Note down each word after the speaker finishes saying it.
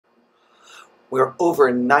We're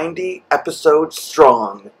over 90 episodes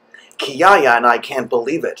strong. Kiyaya and I can't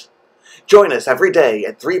believe it. Join us every day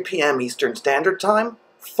at 3 p.m. Eastern Standard Time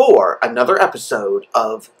for another episode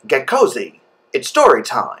of Get Cozy. It's story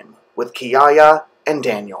time with Kiyaya and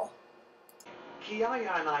Daniel.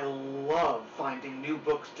 Kiyaya and I love finding new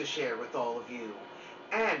books to share with all of you.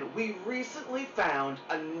 And we recently found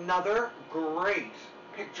another great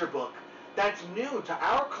picture book that's new to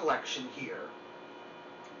our collection here.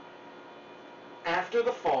 After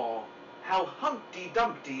the Fall, How Humpty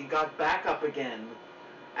Dumpty Got Back Up Again.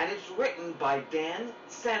 And it's written by Dan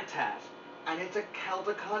Sanat. And it's a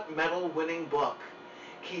Caldecott medal-winning book.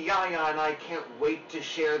 Kiyaya and I can't wait to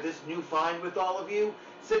share this new find with all of you.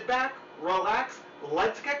 Sit back, relax,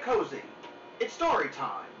 let's get cozy. It's story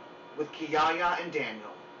time with Kiyaya and Daniel.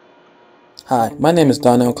 Hi, my name is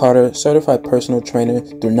Donnell Carter, certified personal trainer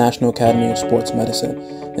through National Academy of Sports Medicine,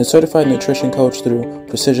 and certified nutrition coach through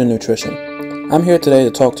Precision Nutrition. I'm here today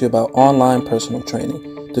to talk to you about online personal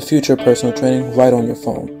training, the future of personal training right on your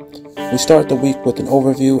phone. We start the week with an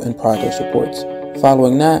overview and progress reports.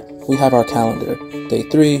 Following that, we have our calendar, day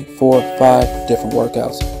 3, 4, 5 different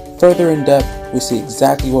workouts. Further in depth, we see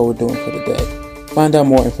exactly what we're doing for the day. Find out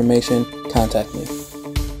more information, contact me.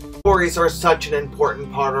 Stories are such an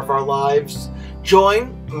important part of our lives.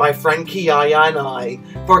 Join my friend Kiyaya and I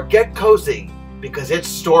for Get Cozy, because it's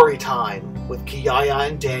story time with Kiyaya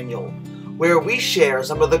and Daniel, where we share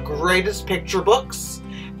some of the greatest picture books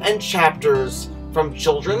and chapters from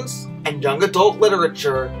children's and young adult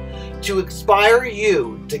literature to inspire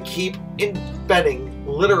you to keep embedding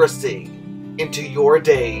literacy into your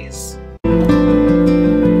days.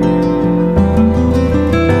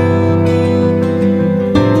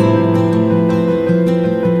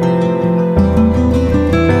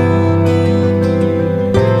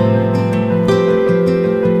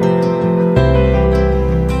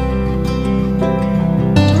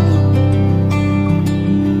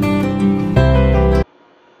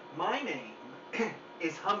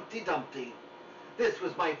 Humpty Dumpty. This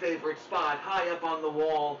was my favorite spot, high up on the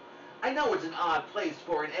wall. I know it's an odd place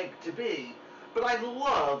for an egg to be, but I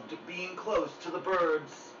loved being close to the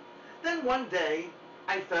birds. Then one day,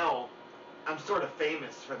 I fell. I'm sort of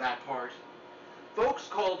famous for that part. Folks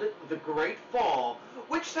called it the Great Fall,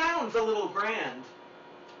 which sounds a little grand.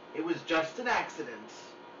 It was just an accident,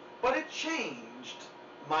 but it changed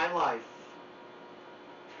my life.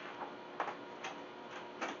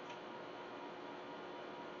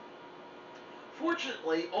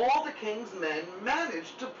 Fortunately, all the king's men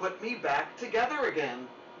managed to put me back together again.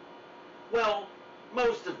 Well,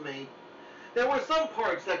 most of me. There were some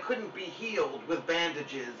parts that couldn't be healed with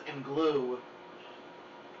bandages and glue.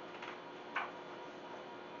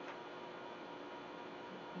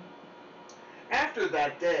 After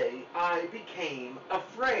that day, I became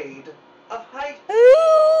afraid of heights.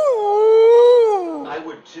 I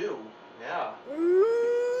would too, yeah.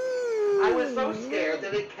 I was so scared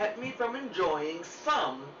that it kept me from enjoying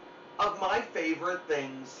some of my favorite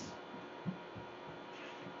things.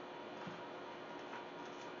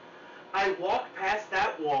 I walked past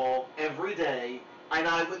that wall every day, and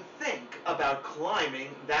I would think about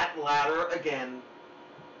climbing that ladder again.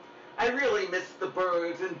 I really missed the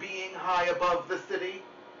birds and being high above the city,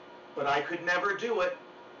 but I could never do it,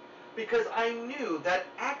 because I knew that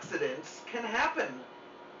accidents can happen.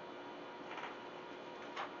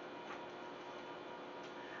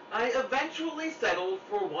 I eventually settled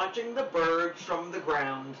for watching the birds from the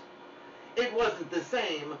ground. It wasn't the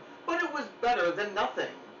same, but it was better than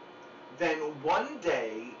nothing. Then one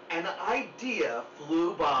day, an idea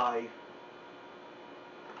flew by.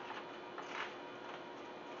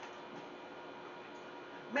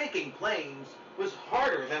 Making planes was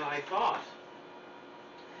harder than I thought.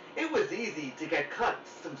 It was easy to get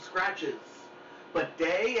cuts and scratches, but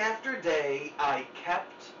day after day I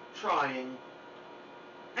kept trying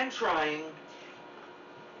and trying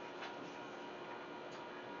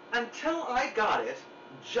until I got it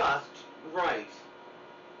just right.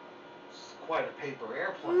 It's quite a paper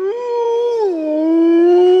airplane.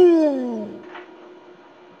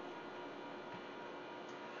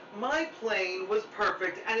 My plane was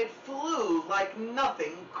perfect, and it flew like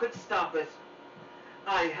nothing could stop it.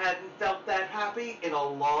 I hadn't felt that happy in a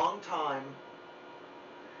long time.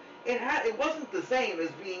 It wasn't the same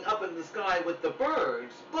as being up in the sky with the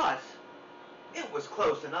birds, but it was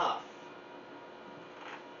close enough.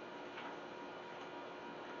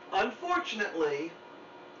 Unfortunately,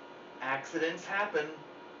 accidents happen.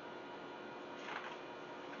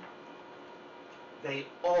 They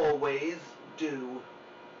always do.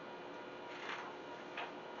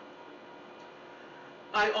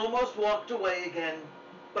 I almost walked away again,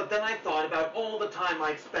 But then I thought about all the time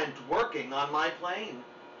I'd spent working on my plane.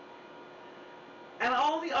 And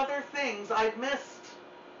all the other things I'd missed.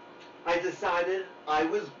 I decided I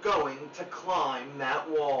was going to climb that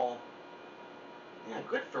wall. Yeah,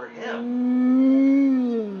 good for him.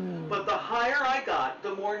 But the higher I got,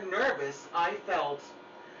 the more nervous I felt.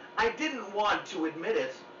 I didn't want to admit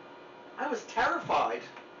it. I was terrified.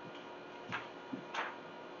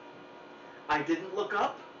 I didn't look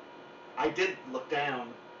up. I didn't look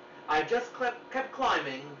down. I just kept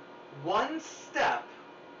climbing, one step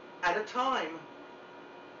at a time,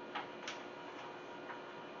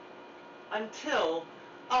 until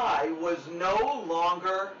I was no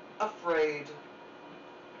longer afraid.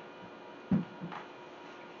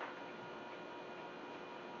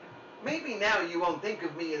 Maybe now you won't think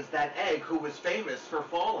of me as that egg who was famous for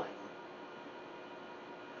falling.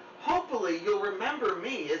 Hopefully you'll remember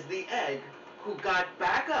me as the egg who got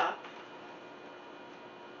back up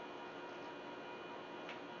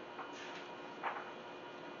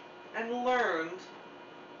and learned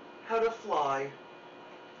how to fly.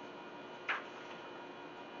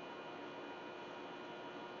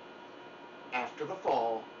 After the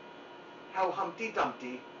fall, how Humpty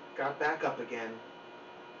Dumpty got back up again.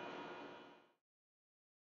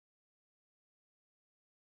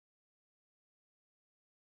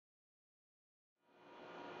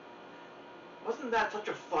 Wasn't that such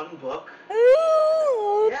a fun book?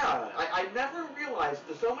 Yeah, I never realized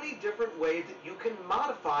there's so many different ways that you can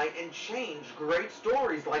modify and change great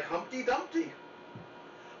stories like Humpty Dumpty.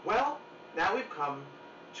 Well, now we've come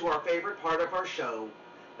to our favorite part of our show.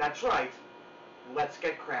 That's right, let's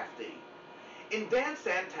get crafty. In Dan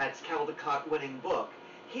Sanat's Caldecott-winning book,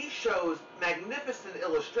 he shows magnificent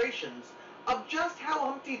illustrations of just how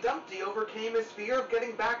Humpty Dumpty overcame his fear of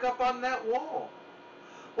getting back up on that wall.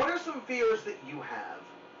 What are some fears that you have?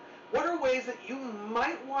 What are ways that you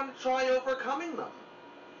might want to try overcoming them?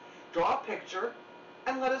 Draw a picture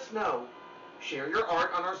and let us know. Share your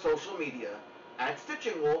art on our social media at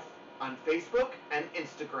STITCHINGwolf on Facebook and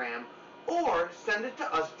Instagram, or send it to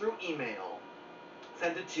us through email.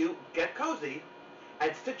 Send it to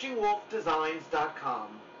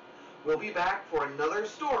getcozy@stitchingwolfdesigns.com. We'll be back for another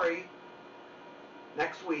story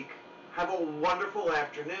next week. Have a wonderful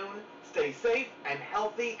afternoon. Stay safe and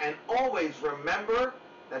healthy, and always remember,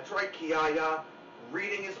 that's right, Kiyaya,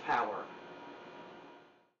 reading is power.